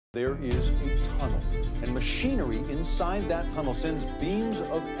There is a tunnel, and machinery inside that tunnel sends beams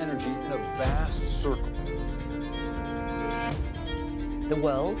of energy in a vast circle. The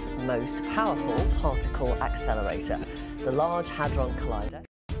world's most powerful particle accelerator, the Large Hadron Collider.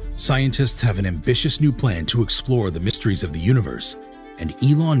 Scientists have an ambitious new plan to explore the mysteries of the universe, and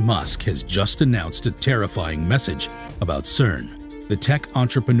Elon Musk has just announced a terrifying message about CERN. The tech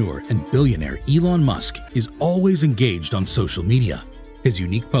entrepreneur and billionaire Elon Musk is always engaged on social media. His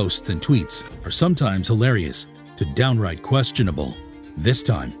unique posts and tweets are sometimes hilarious to downright questionable. This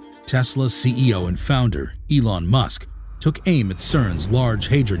time, Tesla's CEO and founder, Elon Musk, took aim at CERN's Large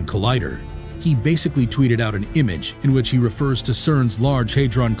Hadron Collider. He basically tweeted out an image in which he refers to CERN's Large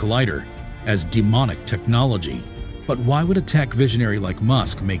Hadron Collider as demonic technology. But why would a tech visionary like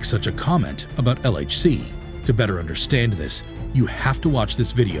Musk make such a comment about LHC? To better understand this, you have to watch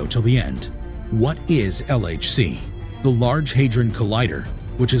this video till the end. What is LHC? The Large Hadron Collider,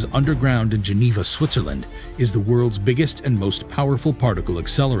 which is underground in Geneva, Switzerland, is the world's biggest and most powerful particle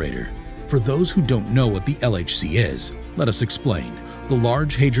accelerator. For those who don't know what the LHC is, let us explain. The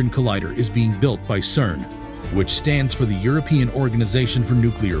Large Hadron Collider is being built by CERN, which stands for the European Organization for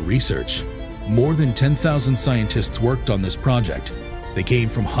Nuclear Research. More than 10,000 scientists worked on this project. They came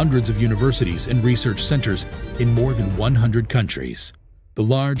from hundreds of universities and research centers in more than 100 countries. The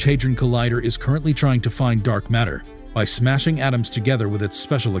Large Hadron Collider is currently trying to find dark matter by smashing atoms together with its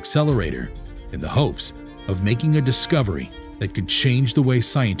special accelerator in the hopes of making a discovery that could change the way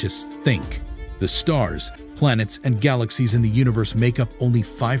scientists think. The stars, planets, and galaxies in the universe make up only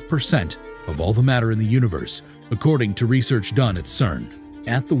 5% of all the matter in the universe, according to research done at CERN.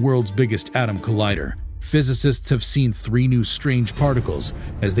 At the world's biggest atom collider, physicists have seen 3 new strange particles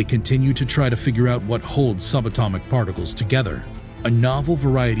as they continue to try to figure out what holds subatomic particles together. A novel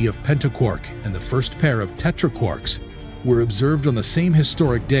variety of pentaquark and the first pair of tetraquarks were observed on the same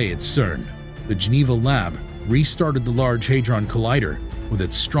historic day at CERN. The Geneva lab restarted the Large Hadron Collider with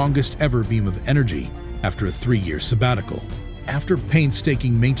its strongest ever beam of energy after a 3-year sabbatical. After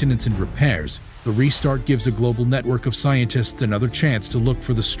painstaking maintenance and repairs, the restart gives a global network of scientists another chance to look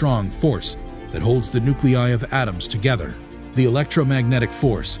for the strong force that holds the nuclei of atoms together. The electromagnetic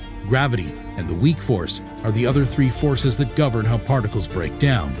force, gravity, and the weak force are the other 3 forces that govern how particles break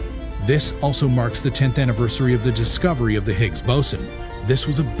down. This also marks the 10th anniversary of the discovery of the Higgs boson. This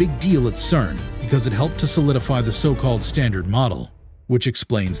was a big deal at CERN because it helped to solidify the so-called Standard Model, which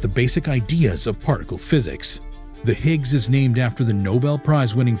explains the basic ideas of particle physics. The Higgs is named after the Nobel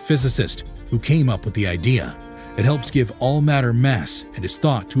Prize-winning physicist who came up with the idea. It helps give all matter mass and is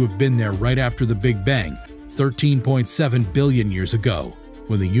thought to have been there right after the Big Bang, 13.7 billion years ago,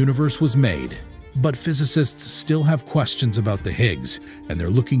 when the universe was made. But physicists still have questions about the Higgs, and they're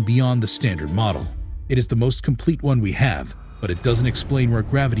looking beyond the Standard Model. It is the most complete one we have, but it doesn't explain where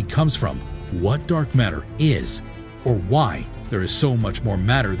gravity comes from, what dark matter is, or why there is so much more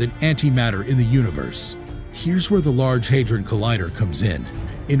matter than antimatter in the universe. Here's where the Large Hadron Collider comes in.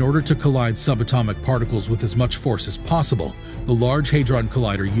 In order to collide subatomic particles with as much force as possible, the Large Hadron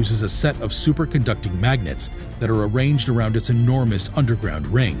Collider uses a set of superconducting magnets that are arranged around its enormous underground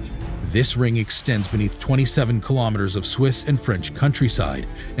ring. This ring extends beneath 27 kilometers of Swiss and French countryside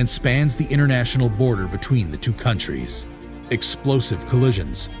and spans the international border between the 2 countries. Explosive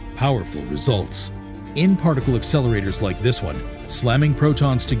collisions, powerful results. In particle accelerators like this one, slamming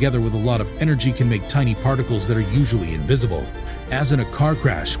protons together with a lot of energy can make tiny particles that are usually invisible. As in a car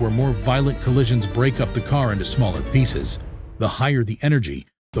crash where more violent collisions break up the car into smaller pieces, the higher the energy,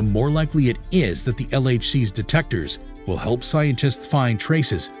 the more likely it is that the LHC's detectors will help scientists find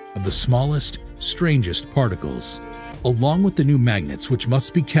traces of the smallest, strangest particles. Along with the new magnets, which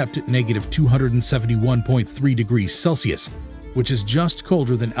must be kept at -271.3 degrees Celsius, which is just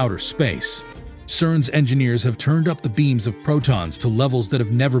colder than outer space, CERN's engineers have turned up the beams of protons to levels that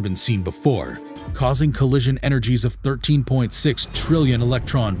have never been seen before, causing collision energies of 13.6 trillion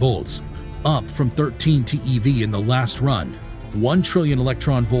electron volts, up from 13 TeV in the last run. 1 trillion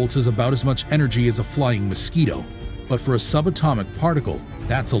electron volts is about as much energy as a flying mosquito, but for a subatomic particle,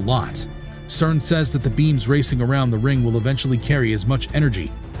 that's a lot. CERN says that the beams racing around the ring will eventually carry as much energy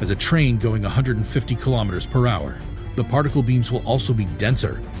as a train going 150 kilometers per hour. The particle beams will also be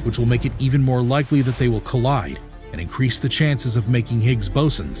denser, which will make it even more likely that they will collide and increase the chances of making Higgs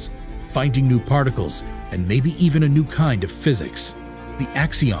bosons, finding new particles, and maybe even a new kind of physics. The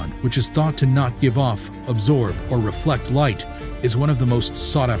axion, which is thought to not give off, absorb, or reflect light, is one of the most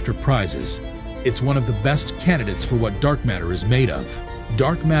sought-after prizes. It's one of the best candidates for what dark matter is made of.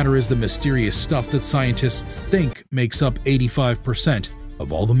 Dark matter is the mysterious stuff that scientists think makes up 85%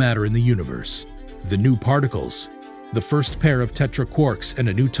 of all the matter in the universe. The new particles. The first pair of tetraquarks and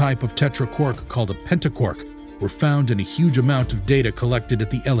a new type of tetraquark called a pentaquark were found in a huge amount of data collected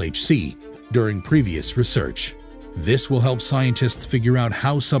at the LHC during previous research. This will help scientists figure out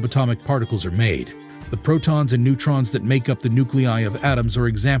how subatomic particles are made. The protons and neutrons that make up the nuclei of atoms are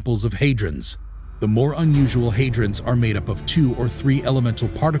examples of hadrons. The more unusual hadrons are made up of 2 or 3 elemental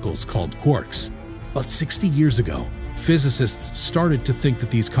particles called quarks. But 60 years ago, physicists started to think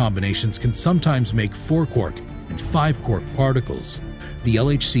that these combinations can sometimes make 4-quark and 5-quark particles. The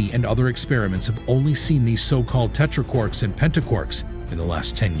LHC and other experiments have only seen these so-called tetraquarks and pentaquarks in the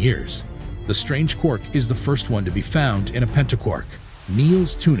last 10 years. The strange quark is the first one to be found in a pentaquark.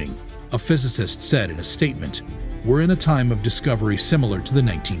 Niels Tuning, a physicist, said in a statement, "We're in a time of discovery similar to the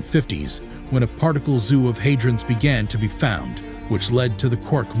 1950s, when a particle zoo of hadrons began to be found, which led to the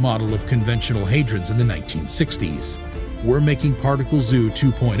quark model of conventional hadrons in the 1960s. We're making Particle Zoo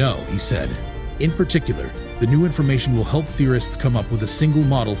 2.0, he said. In particular, the new information will help theorists come up with a single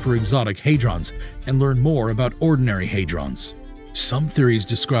model for exotic hadrons and learn more about ordinary hadrons. Some theories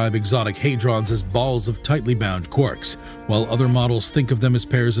describe exotic hadrons as balls of tightly bound quarks, while other models think of them as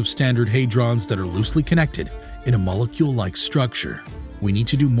pairs of standard hadrons that are loosely connected in a molecule-like structure. We need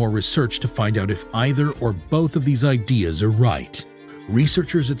to do more research to find out if either or both of these ideas are right."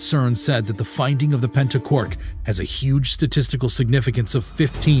 Researchers at CERN said that the finding of the pentaquark has a huge statistical significance of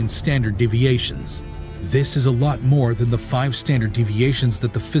 15 standard deviations. This is a lot more than the 5 standard deviations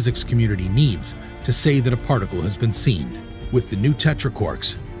that the physics community needs to say that a particle has been seen. With the new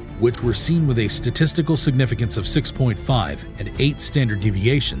tetraquarks, which were seen with a statistical significance of 6.5 and 8 standard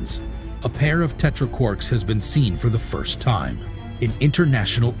deviations, a pair of tetraquarks has been seen for the first time. An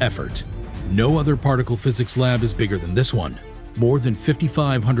international effort. No other particle physics lab is bigger than this one. More than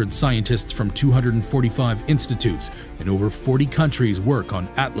 5,500 scientists from 245 institutes in over 40 countries work on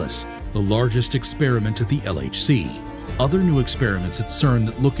ATLAS, the largest experiment at the LHC. Other new experiments at CERN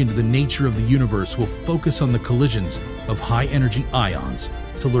that look into the nature of the universe will focus on the collisions of high-energy ions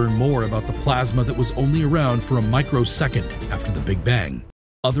to learn more about the plasma that was only around for a microsecond after the Big Bang.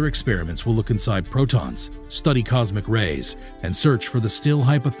 Other experiments will look inside protons, study cosmic rays, and search for the still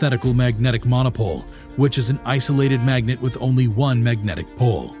hypothetical magnetic monopole, which is an isolated magnet with only one magnetic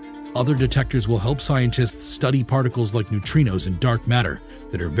pole. Other detectors will help scientists study particles like neutrinos and dark matter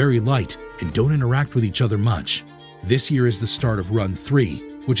that are very light and don't interact with each other much. This year is the start of Run 3,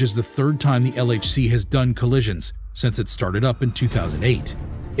 which is the 3rd time the LHC has done collisions since it started up in 2008.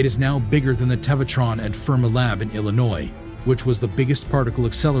 It is now bigger than the Tevatron at Fermilab in Illinois, which was the biggest particle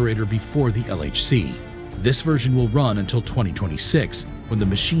accelerator before the LHC. This version will run until 2026, when the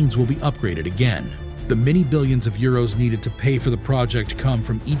machines will be upgraded again. The many billions of euros needed to pay for the project come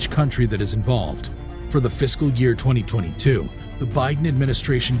from each country that is involved. For the fiscal year 2022, the Biden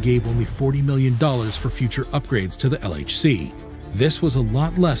administration gave only $40 million for future upgrades to the LHC. This was a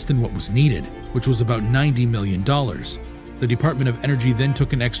lot less than what was needed, which was about $90 million. The Department of Energy then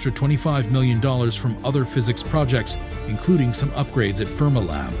took an extra $25 million from other physics projects, including some upgrades at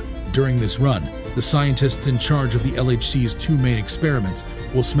Fermilab. During this run, the scientists in charge of the LHC's 2 main experiments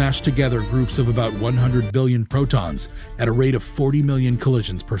will smash together groups of about 100 billion protons at a rate of 40 million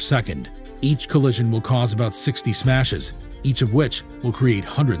collisions per second. Each collision will cause about 60 smashes, each of which will create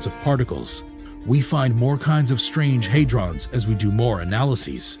hundreds of particles. We find more kinds of strange hadrons as we do more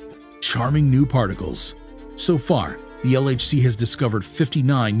analyses. Charming new particles. So far, the LHC has discovered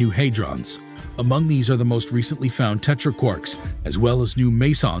 59 new hadrons. Among these are the most recently found tetraquarks, as well as new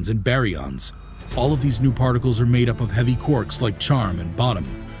mesons and baryons. All of these new particles are made up of heavy quarks like charm and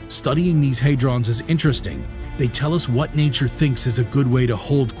bottom. Studying these hadrons is interesting. They tell us what nature thinks is a good way to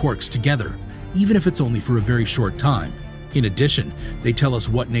hold quarks together, even if it's only for a very short time. In addition, they tell us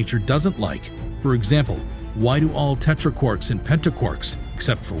what nature doesn't like. For example, why do all tetraquarks and pentaquarks,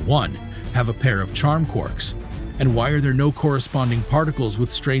 except for one, have a pair of charm quarks? And why are there no corresponding particles with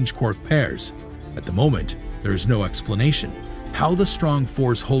strange quark pairs? At the moment, there is no explanation. How the strong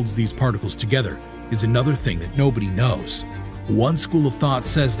force holds these particles together is another thing that nobody knows. One school of thought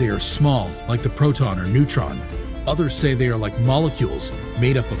says they are small, like the proton or neutron. Others say they are like molecules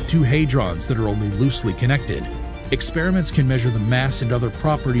made up of 2 hadrons that are only loosely connected. Experiments can measure the mass and other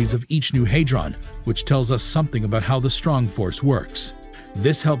properties of each new hadron, which tells us something about how the strong force works.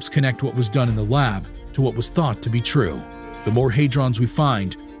 This helps connect what was done in the lab to what was thought to be true. The more hadrons we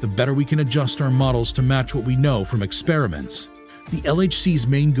find, the better we can adjust our models to match what we know from experiments. The LHC's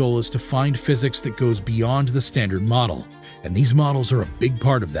main goal is to find physics that goes beyond the standard model, and these models are a big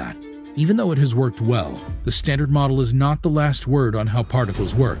part of that. Even though it has worked well, the standard model is not the last word on how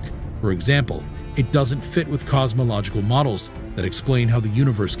particles work. For example, it doesn't fit with cosmological models that explain how the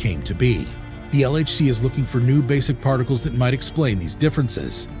universe came to be. The LHC is looking for new basic particles that might explain these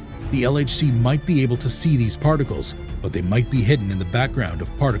differences. The LHC might be able to see these particles, but they might be hidden in the background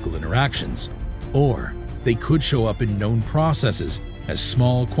of particle interactions. Or they could show up in known processes as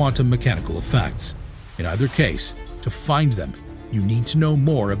small quantum mechanical effects. In either case, to find them, you need to know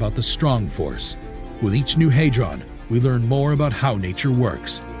more about the strong force. With each new Hadron, we learn more about how nature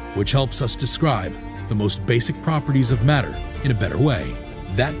works, which helps us describe the most basic properties of matter in a better way.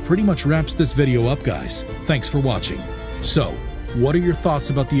 That pretty much wraps this video up, guys. Thanks for watching. So, what are your thoughts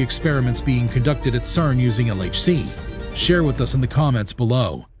about the experiments being conducted at CERN using LHC? Share with us in the comments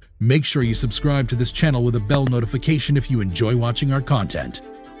below. Make sure you subscribe to this channel with a bell notification if you enjoy watching our content.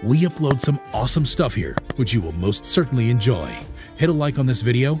 We upload some awesome stuff here, which you will most certainly enjoy. Hit a like on this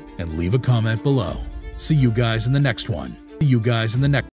video and leave a comment below. See you guys in the next one.